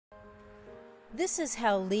This is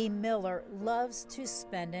how Lee Miller loves to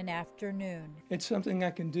spend an afternoon. It's something I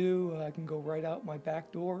can do. I can go right out my back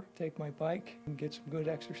door, take my bike, and get some good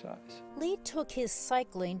exercise. Lee took his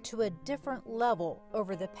cycling to a different level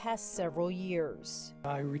over the past several years.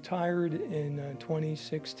 I retired in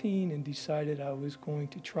 2016 and decided I was going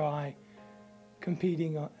to try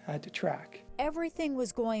competing at the track. Everything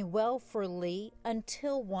was going well for Lee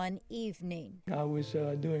until one evening. I was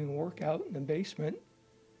doing a workout in the basement,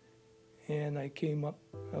 and I came up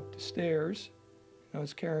the stairs. I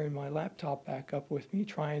was carrying my laptop back up with me,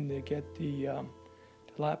 trying to get the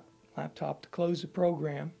laptop to close the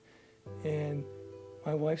program, and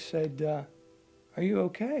my wife said, "Are you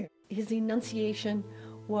okay?" His enunciation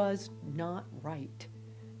was not right,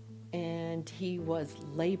 and he was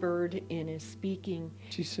labored in his speaking.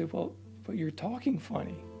 She said, "Well, but you're talking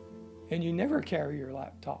funny, and you never carry your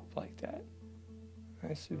laptop like that."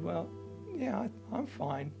 I said, "Well, yeah, I'm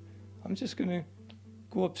fine. I'm just going to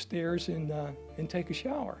go upstairs and take a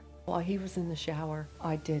shower." While he was in the shower,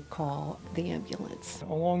 I did call the ambulance.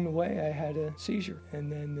 Along the way, I had a seizure,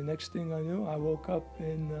 and then the next thing I knew, I woke up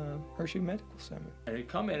in Hershey Medical Center. And he'd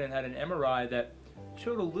come in and had an MRI that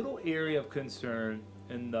showed a little area of concern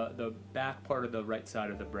in the back part of the right side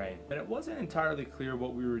of the brain. And it wasn't entirely clear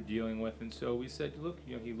what we were dealing with, and so we said, look,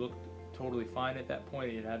 he looked totally fine at that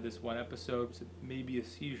point. He had had this one episode. We said, maybe a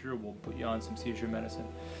seizure. We'll put you on some seizure medicine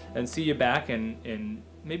and see you back in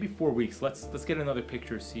maybe 4 weeks. Let's get another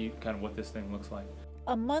picture, see kind of what this thing looks like.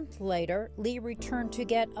 A month later, Lee returned to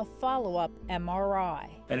get a follow-up MRI.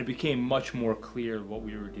 And it became much more clear what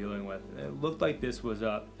we were dealing with. It looked like this was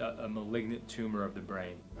a malignant tumor of the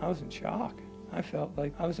brain. I was in shock. I felt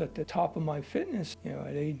like I was at the top of my fitness,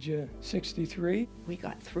 at age 63. We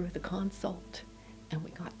got through the consult, and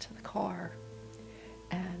we got to the car,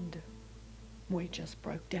 and we just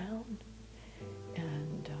broke down,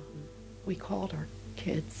 and we called our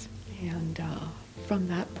kids, and from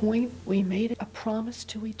that point we made a promise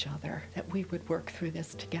to each other that we would work through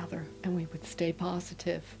this together and we would stay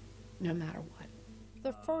positive no matter what.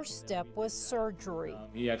 The first step was surgery.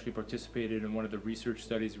 He actually participated in one of the research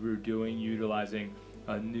studies we were doing utilizing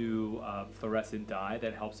a new fluorescent dye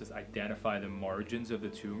that helps us identify the margins of the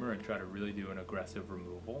tumor and try to really do an aggressive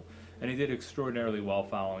removal. And he did extraordinarily well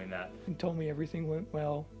following that. He told me everything went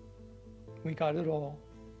well. We got it all.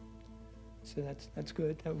 So that's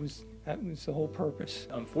good. That was the whole purpose.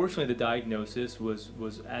 Unfortunately, the diagnosis was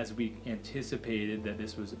as we anticipated, that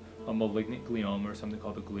this was a malignant glioma, or something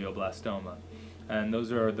called a glioblastoma. And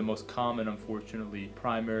those are the most common, unfortunately,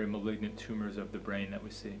 primary malignant tumors of the brain that we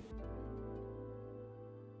see.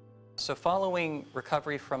 So following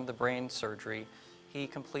recovery from the brain surgery, he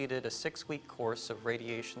completed a 6-week course of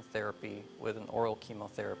radiation therapy with an oral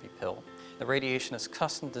chemotherapy pill. The radiation is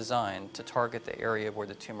custom designed to target the area where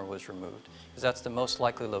the tumor was removed, because that's the most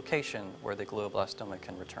likely location where the glioblastoma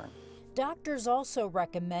can return. Doctors also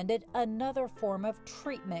recommended another form of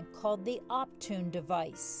treatment called the Optune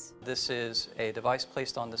device. This is a device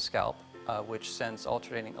placed on the scalp which sends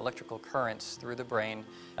alternating electrical currents through the brain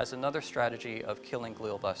as another strategy of killing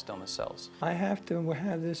glioblastoma cells. I have to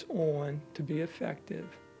have this on to be effective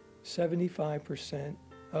 75%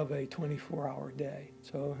 of a 24-hour day.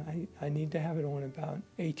 So I need to have it on about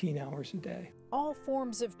 18 hours a day. All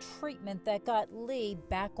forms of treatment that got Lee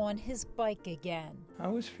back on his bike again. I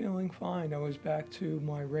was feeling fine. I was back to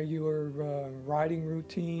my regular riding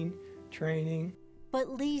routine, training. But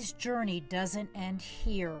Lee's journey doesn't end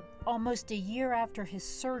here. Almost a year after his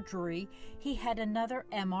surgery, he had another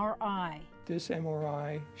MRI. This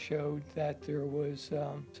MRI showed that there was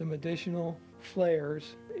some additional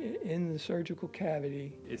flares in the surgical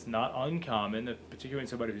cavity. It's not uncommon, particularly in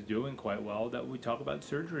somebody who's doing quite well, that we talk about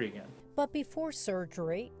surgery again. But before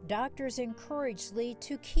surgery, doctors encouraged Lee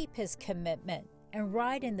to keep his commitment and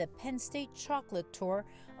ride in the Penn State Chocolate Tour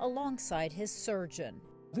alongside his surgeon.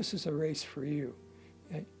 This is a race for you.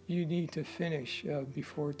 You need to finish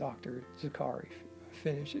before Dr. Zakari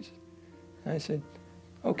finishes. And I said,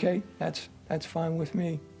 okay, that's fine with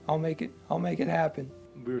me. I'll make it happen.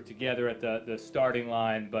 We were together at the starting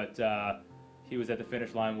line, but he was at the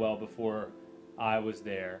finish line well before I was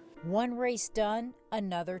there. One race done,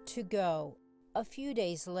 another to go. A few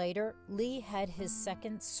days later, Lee had his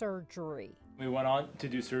second surgery. We went on to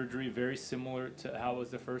do surgery very similar to how it was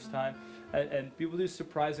the first time, and people do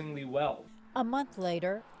surprisingly well. A month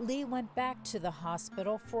later, Lee went back to the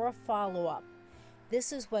hospital for a follow-up.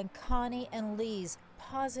 This is when Connie and Lee's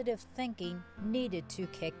positive thinking needed to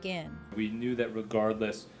kick in. We knew that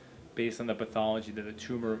regardless, based on the pathology, that the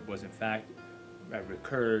tumor was in fact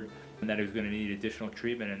recurred, and that he was going to need additional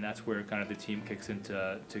treatment, and that's where kind of the team kicks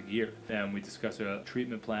into gear. And we discussed a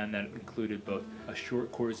treatment plan that included both a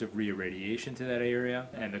short course of reirradiation to that area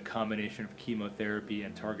and a combination of chemotherapy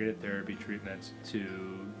and targeted therapy treatments to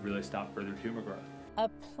really stop further tumor growth. A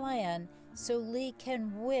plan so Lee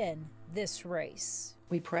can win this race.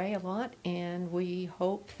 We pray a lot, and we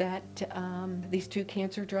hope that these two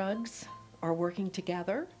cancer drugs are working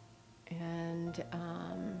together and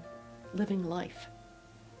living life,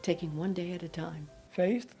 taking one day at a time.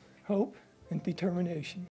 Faith, hope, and determination.